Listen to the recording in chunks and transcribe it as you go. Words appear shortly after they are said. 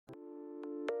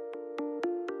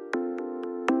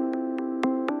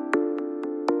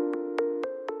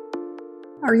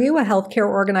Are you a healthcare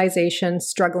organization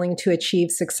struggling to achieve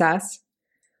success?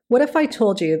 What if I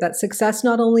told you that success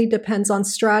not only depends on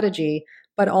strategy,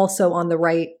 but also on the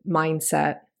right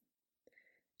mindset?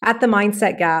 At the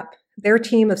Mindset Gap, their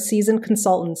team of seasoned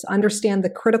consultants understand the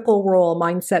critical role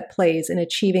mindset plays in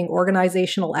achieving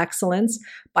organizational excellence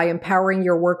by empowering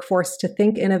your workforce to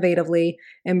think innovatively,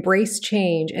 embrace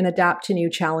change, and adapt to new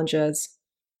challenges.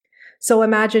 So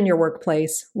imagine your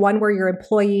workplace, one where your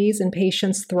employees and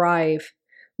patients thrive,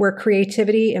 where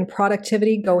creativity and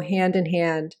productivity go hand in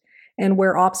hand, and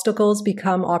where obstacles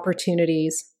become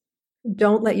opportunities.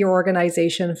 Don't let your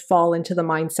organization fall into the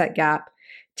mindset gap.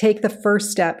 Take the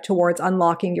first step towards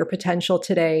unlocking your potential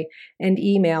today and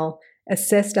email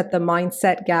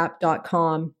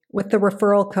assist@themindsetgap.com with the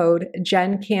referral code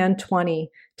GenCan20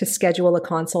 to schedule a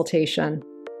consultation.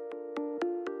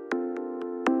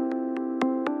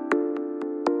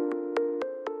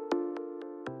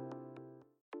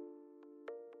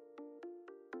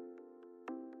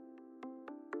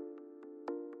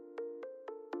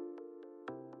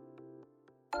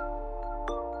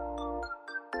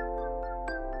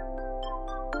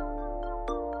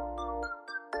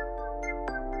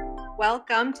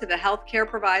 Welcome to the Healthcare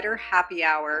Provider Happy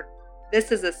Hour.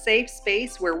 This is a safe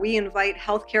space where we invite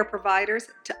healthcare providers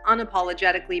to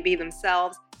unapologetically be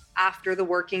themselves after the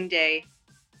working day.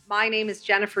 My name is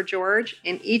Jennifer George,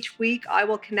 and each week I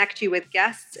will connect you with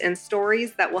guests and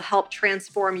stories that will help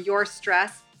transform your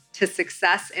stress to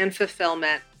success and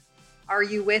fulfillment. Are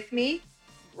you with me?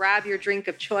 Grab your drink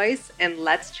of choice and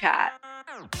let's chat.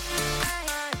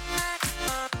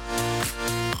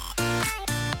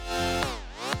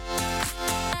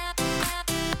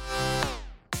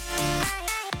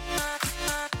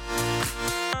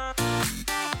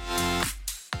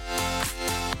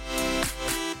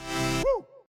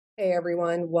 Hey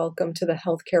everyone, welcome to the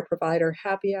Healthcare Provider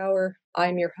Happy Hour.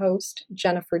 I'm your host,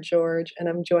 Jennifer George, and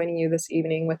I'm joining you this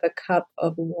evening with a cup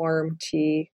of warm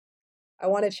tea. I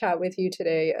want to chat with you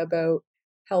today about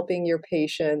helping your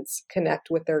patients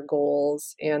connect with their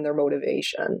goals and their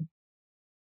motivation.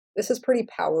 This is pretty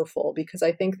powerful because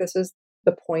I think this is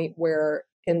the point where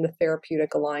in the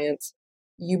Therapeutic Alliance,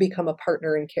 you become a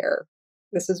partner in care.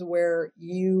 This is where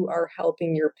you are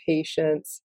helping your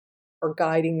patients, or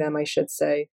guiding them, I should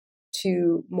say,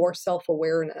 to more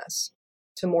self-awareness,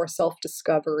 to more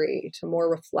self-discovery, to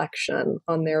more reflection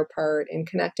on their part, and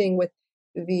connecting with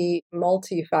the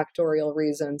multifactorial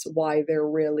reasons why they're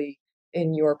really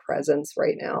in your presence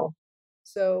right now.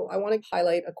 So I want to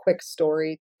highlight a quick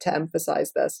story to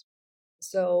emphasize this.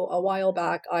 So a while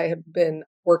back, I had been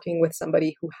working with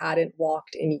somebody who hadn't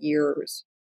walked in years,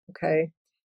 okay?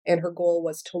 And her goal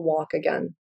was to walk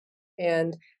again.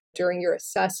 And during your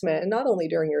assessment, and not only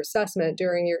during your assessment,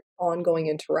 during your ongoing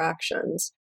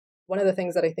interactions, one of the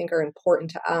things that I think are important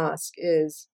to ask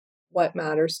is what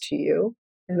matters to you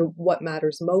and what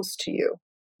matters most to you.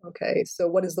 Okay, so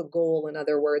what is the goal, in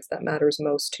other words, that matters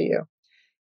most to you?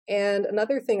 And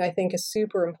another thing I think is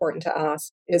super important to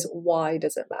ask is why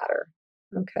does it matter?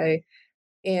 Okay,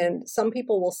 and some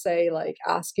people will say, like,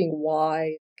 asking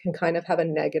why can kind of have a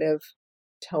negative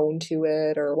tone to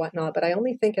it or whatnot, but I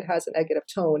only think it has a negative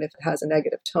tone if it has a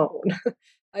negative tone.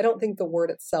 I don't think the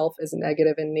word itself is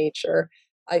negative in nature.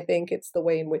 I think it's the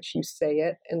way in which you say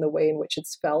it and the way in which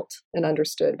it's felt and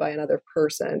understood by another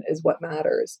person is what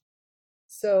matters.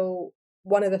 So,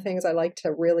 one of the things I like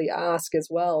to really ask as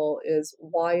well is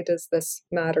why does this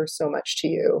matter so much to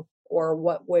you? Or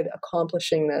what would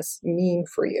accomplishing this mean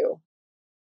for you?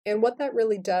 And what that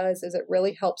really does is it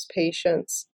really helps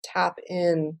patients tap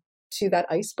in to that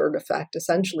iceberg effect,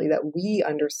 essentially, that we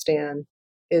understand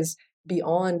is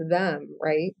beyond them,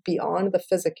 right? Beyond the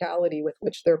physicality with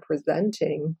which they're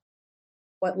presenting,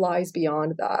 what lies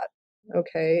beyond that.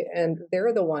 Okay. And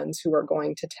they're the ones who are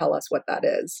going to tell us what that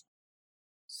is.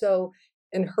 So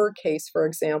in her case, for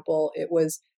example, it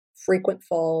was frequent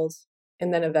falls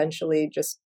and then eventually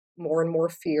just more and more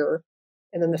fear.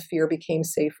 And then the fear became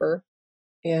safer.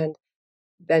 And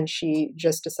then she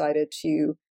just decided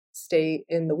to stay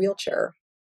in the wheelchair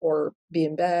or be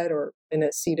in bed or in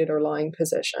a seated or lying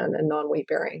position and non-weight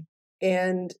bearing.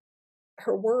 And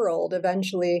her world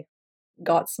eventually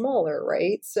got smaller,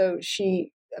 right? So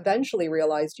she eventually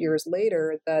realized years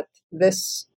later that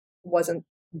this wasn't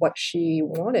what she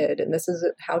wanted and this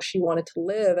isn't how she wanted to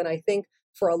live. And I think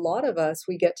for a lot of us,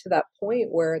 we get to that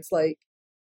point where it's like,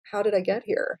 how did I get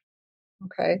here?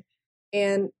 Okay.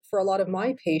 And for a lot of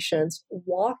my patients,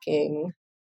 walking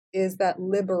is that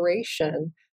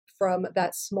liberation from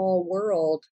that small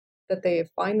world that they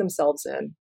find themselves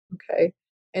in. Okay.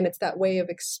 And it's that way of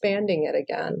expanding it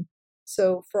again.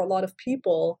 So for a lot of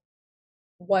people,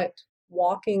 what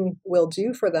walking will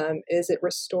do for them is it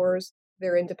restores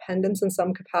their independence in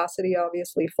some capacity,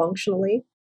 obviously functionally,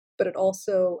 but it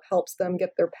also helps them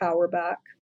get their power back.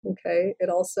 Okay. It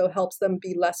also helps them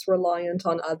be less reliant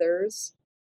on others.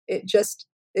 It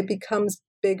becomes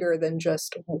bigger than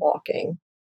just walking.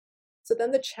 So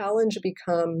then the challenge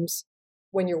becomes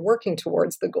when you're working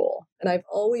towards the goal. And I've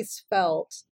always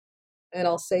felt, and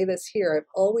I'll say this here, I've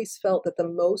always felt that the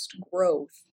most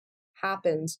growth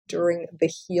happens during the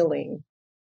healing,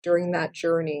 during that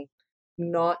journey,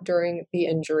 not during the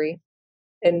injury,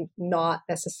 and not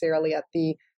necessarily at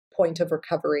the point of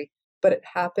recovery, but it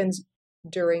happens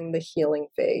during the healing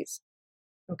phase.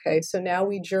 Okay, so now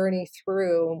we journey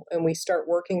through and we start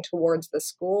working towards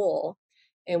this goal,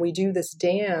 and we do this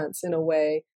dance in a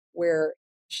way where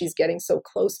she's getting so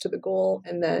close to the goal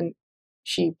and then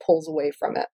she pulls away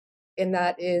from it. And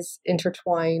that is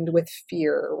intertwined with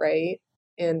fear, right?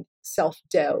 And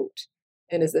self-doubt.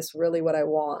 And is this really what I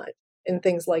want? And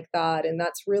things like that. And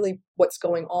that's really what's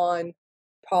going on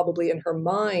probably in her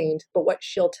mind. But what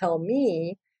she'll tell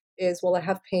me is, well, I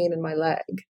have pain in my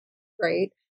leg, right?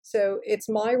 So it's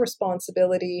my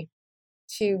responsibility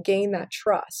to gain that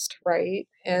trust, right?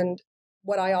 And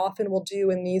what I often will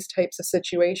do in these types of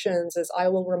situations is I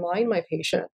will remind my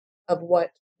patient of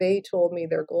what they told me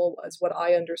their goal was, what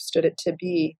I understood it to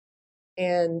be.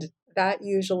 And that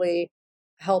usually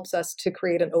helps us to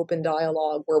create an open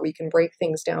dialogue where we can break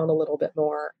things down a little bit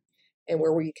more and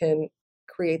where we can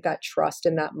create that trust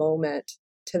in that moment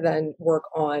to then work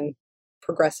on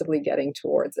progressively getting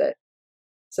towards it.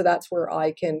 So that's where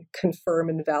I can confirm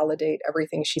and validate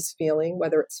everything she's feeling,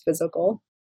 whether it's physical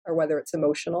or whether it's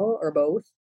emotional or both.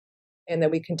 And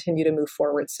then we continue to move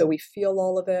forward. So we feel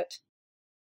all of it,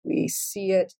 we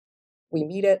see it, we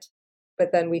meet it,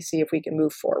 but then we see if we can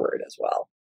move forward as well.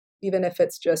 Even if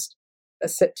it's just a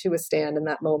sit to a stand in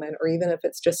that moment, or even if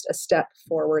it's just a step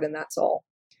forward and that's all.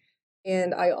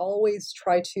 And I always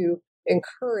try to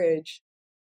encourage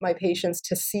my patients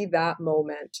to see that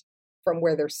moment from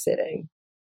where they're sitting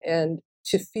and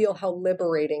to feel how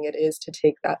liberating it is to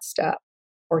take that step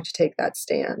or to take that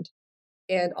stand.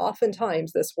 And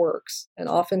oftentimes this works. And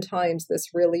oftentimes this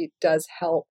really does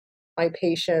help my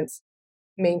patients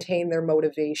maintain their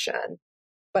motivation.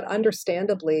 But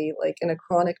understandably, like in a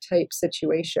chronic type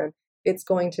situation, it's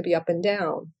going to be up and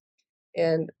down.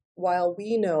 And while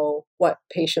we know what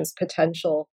patients'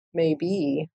 potential may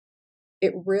be,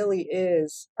 it really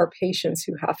is our patients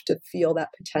who have to feel that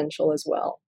potential as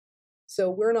well. So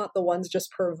we're not the ones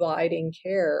just providing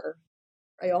care.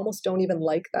 I almost don't even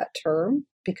like that term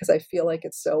because I feel like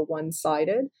it's so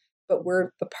one-sided, but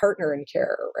we're the partner in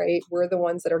care, right? We're the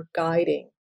ones that are guiding.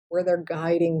 We're their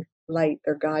guiding light,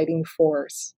 their guiding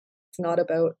force. It's not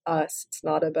about us. It's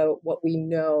not about what we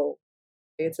know.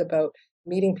 It's about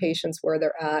meeting patients where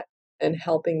they're at and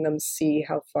helping them see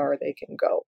how far they can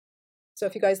go. So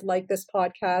if you guys like this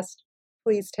podcast,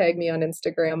 please tag me on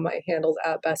Instagram. My handle's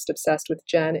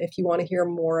 @bestobsessedwithjen. If you want to hear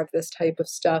more of this type of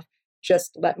stuff,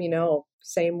 just let me know.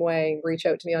 Same way, reach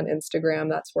out to me on Instagram.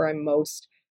 That's where I'm most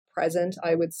present,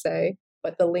 I would say.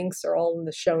 But the links are all in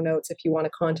the show notes if you want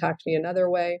to contact me another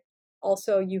way.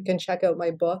 Also, you can check out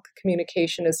my book,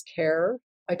 Communication is Care.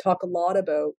 I talk a lot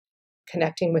about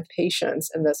connecting with patients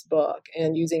in this book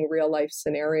and using real life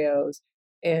scenarios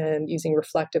and using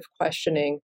reflective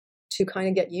questioning to kind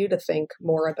of get you to think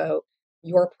more about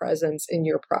your presence in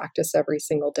your practice every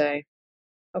single day.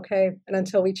 Okay, and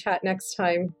until we chat next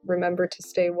time, remember to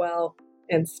stay well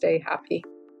and stay happy.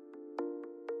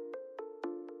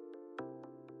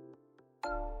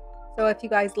 So if you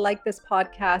guys like this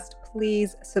podcast,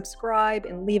 please subscribe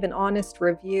and leave an honest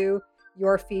review.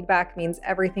 Your feedback means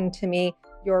everything to me.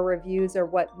 Your reviews are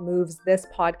what moves this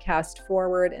podcast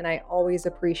forward, and I always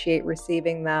appreciate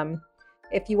receiving them.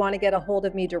 If you want to get a hold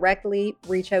of me directly,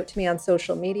 reach out to me on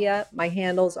social media. My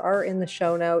handles are in the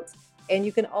show notes. And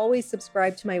you can always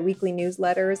subscribe to my weekly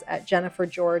newsletters at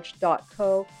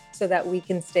jennifergeorge.co so that we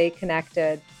can stay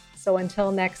connected. So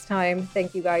until next time,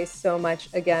 thank you guys so much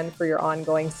again for your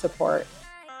ongoing support.